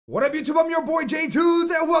What up, YouTube? I'm your boy Jtunes,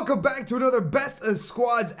 and welcome back to another Best of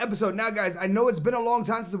Squads episode. Now, guys, I know it's been a long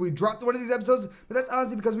time since we dropped one of these episodes, but that's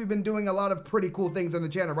honestly because we've been doing a lot of pretty cool things on the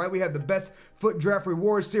channel, right? We have the Best Foot Draft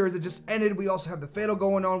Rewards series that just ended. We also have the Fatal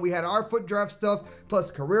going on. We had our foot draft stuff,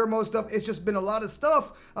 plus career mode stuff. It's just been a lot of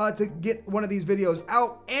stuff to get one of these videos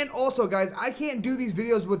out. And also, guys, I can't do these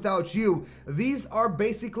videos without you. These are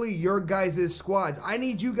basically your guys' squads. I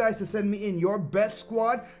need you guys to send me in your best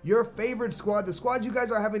squad, your favorite squad, the squad you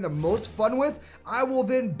guys are having the most fun with. I will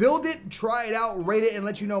then build it, try it out, rate it, and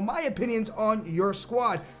let you know my opinions on your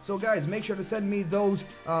squad. So guys, make sure to send me those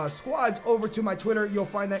squads over to my Twitter. You'll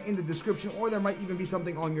find that in the description, or there might even be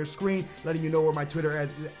something on your screen letting you know where my Twitter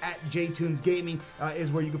is at Jtunes Gaming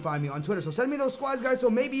is where you can find me on Twitter. So send me those squads, guys, so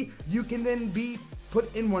maybe you can then be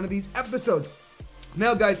put in one of these episodes.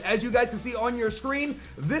 Now, guys, as you guys can see on your screen,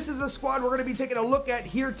 this is a squad we're going to be taking a look at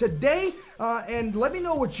here today, and let me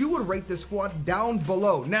know what you would rate this squad down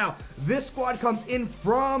below. Now, this squad comes in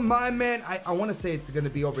from my man, I want to say it's going to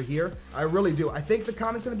be over here. I really do. I think the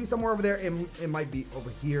comment's going to be somewhere over there. It might be over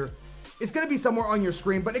here. It's going to be somewhere on your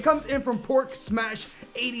screen, but it comes in from Pork Smash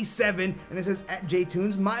 87, and it says at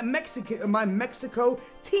Jtunes, my Mexico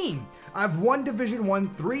team. I've won Division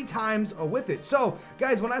 1 3 times with it. So,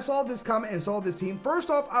 guys, when I saw this comment and saw this team,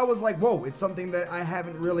 first off, I was like, whoa, it's something that I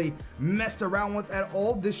haven't really messed around with at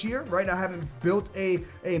all this year, right? I haven't built a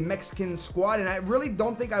Mexican squad, and I really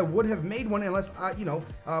don't think I would have made one unless,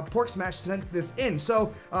 Pork Smash sent this in.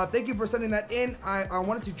 So, thank you for sending that in. I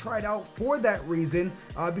wanted to try it out for that reason,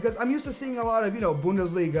 because I'm used to seeing a lot of,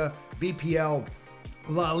 Bundesliga, BPL,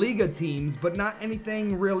 La Liga teams, but not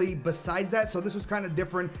anything really besides that. So this was kind of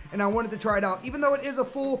different, and I wanted to try it out. Even though it is a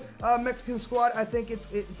full Mexican squad, I think it's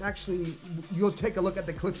actually, you'll take a look at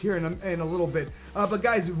the clips here in a little bit. But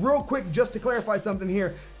guys, real quick, just to clarify something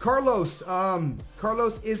here, Carlos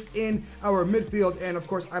is in our midfield, and of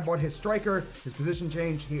course I bought his striker, his position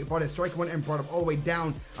change. He bought his striker one and brought him all the way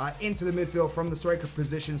down into the midfield from the striker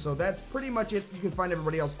position. So that's pretty much it. You can find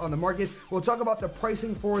everybody else on the market. We'll talk about the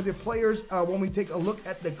pricing for the players when we take a look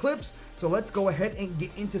at the clips. So let's go ahead and get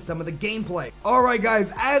into some of the gameplay. All right,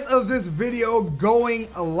 guys, as of this video going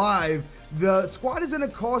live, the squad is going to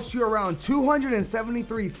cost you around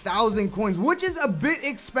 273,000 coins, which is a bit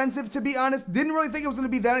expensive, to be honest. Didn't really think it was going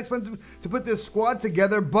to be that expensive to put this squad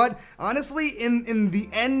together, but honestly, in the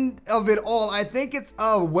end of it all, I think it's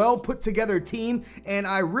a well put together team, and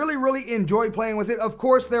I really enjoyed playing with it. Of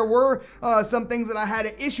course, there were some things that I had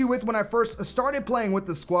an issue with when I first started playing with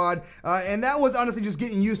the squad, and that was honestly just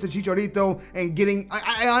getting used to Chicharito and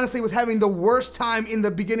I honestly was having the worst time in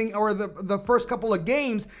the beginning or the first couple of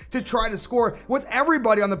games to try to score with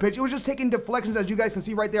everybody on the pitch. It was just taking deflections, as you guys can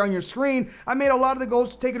see right there on your screen. I made a lot of the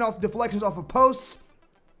goals taking off deflections off of posts,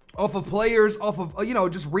 off of players, off of,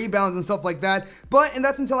 just rebounds and stuff like that. And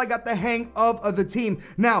that's until I got the hang of the team.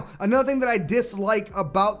 Now, another thing that I dislike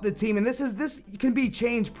about the team, and this can be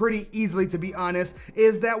changed pretty easily, to be honest,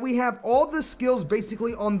 is that we have all the skills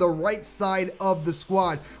basically on the right side of the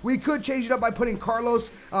squad. We could change it up by putting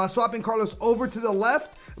Carlos, swapping Carlos over to the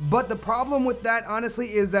left, but the problem with that, honestly,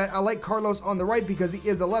 is that I like Carlos on the right because he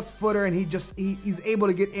is a left footer, and he's able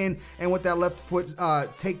to get in and with that left foot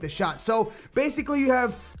take the shot. So basically you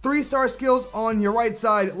have 3-star skills on your right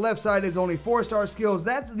side. Left side is only 4-star skills.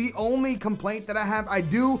 That's the only complaint that I have. I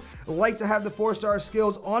do like to have the 4-star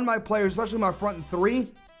skills on my players, especially my front three.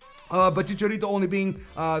 But Chicharito only being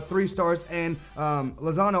 3 stars and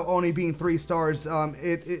Lozano only being 3 stars,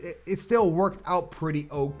 it still worked out pretty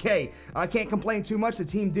okay. I can't complain too much. The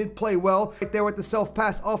team did play well. Right there with the self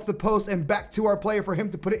pass off the post and back to our player for him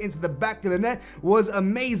to put it into the back of the net was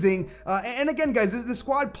amazing. And again, guys, the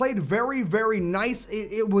squad played very nice.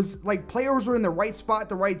 It was like players were in the right spot at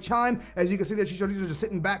the right time. As you can see there, Chicharito was just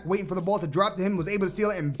sitting back waiting for the ball to drop to him, was able to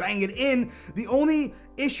steal it and bang it in. The only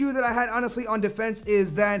issue that I had, honestly, on defense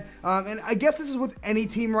is that, and I guess this is with any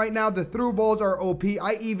team right now, the through balls are OP.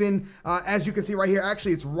 I even, as you can see right here,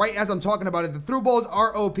 actually it's right as I'm talking about it, the through balls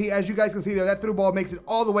are OP. As you guys can see there, that through ball makes it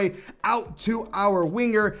all the way out to our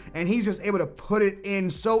winger, and he's just able to put it in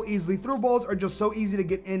so easily. Through balls are just so easy to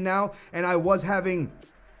get in now, and I was having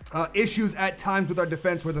issues at times with our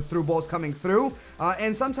defense where the through balls coming through,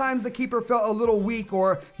 and sometimes the keeper felt a little weak,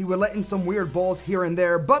 or he would let in some weird balls here and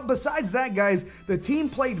there. But besides that, guys, the team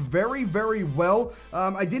played very well.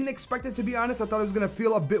 I didn't expect it, to be honest. I thought it was going to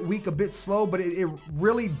feel a bit weak, a bit slow, but it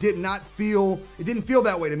really didn't feel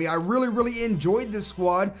that way to me. I really enjoyed this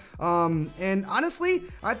squad, and honestly,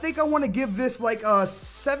 I think I want to give this like a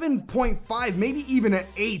 7.5, maybe even an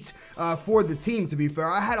 8 for the team, to be fair.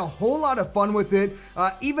 I had a whole lot of fun with it.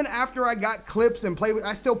 Even even after I got clips and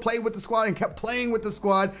I still played with the squad and kept playing with the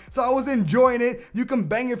squad. So I was enjoying it. You can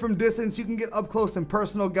bang it from distance. You can get up close and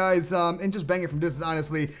personal, guys. And just bang it from distance,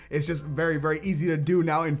 honestly, it's just very, very easy to do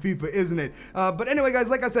now in FIFA, isn't it? But anyway, guys,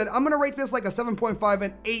 like I said, I'm going to rate this like a 7.5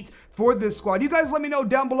 and 8 for this squad. You guys let me know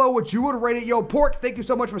down below what you would rate it. Yo, Pork, thank you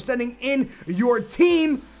so much for sending in your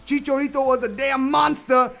team. Chicharito was a damn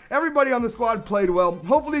monster. Everybody on the squad played well.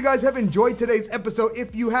 Hopefully you guys have enjoyed today's episode.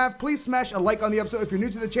 If you have, please smash a like on the episode. If you're new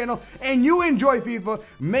to the channel and you enjoy FIFA,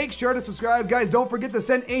 make sure to subscribe. Guys, don't forget to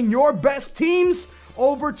send in your best teams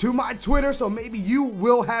over to my Twitter, so maybe you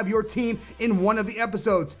will have your team in one of the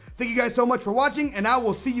episodes. Thank you guys so much for watching, and I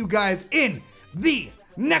will see you guys in the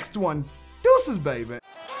next one. Deuces, baby.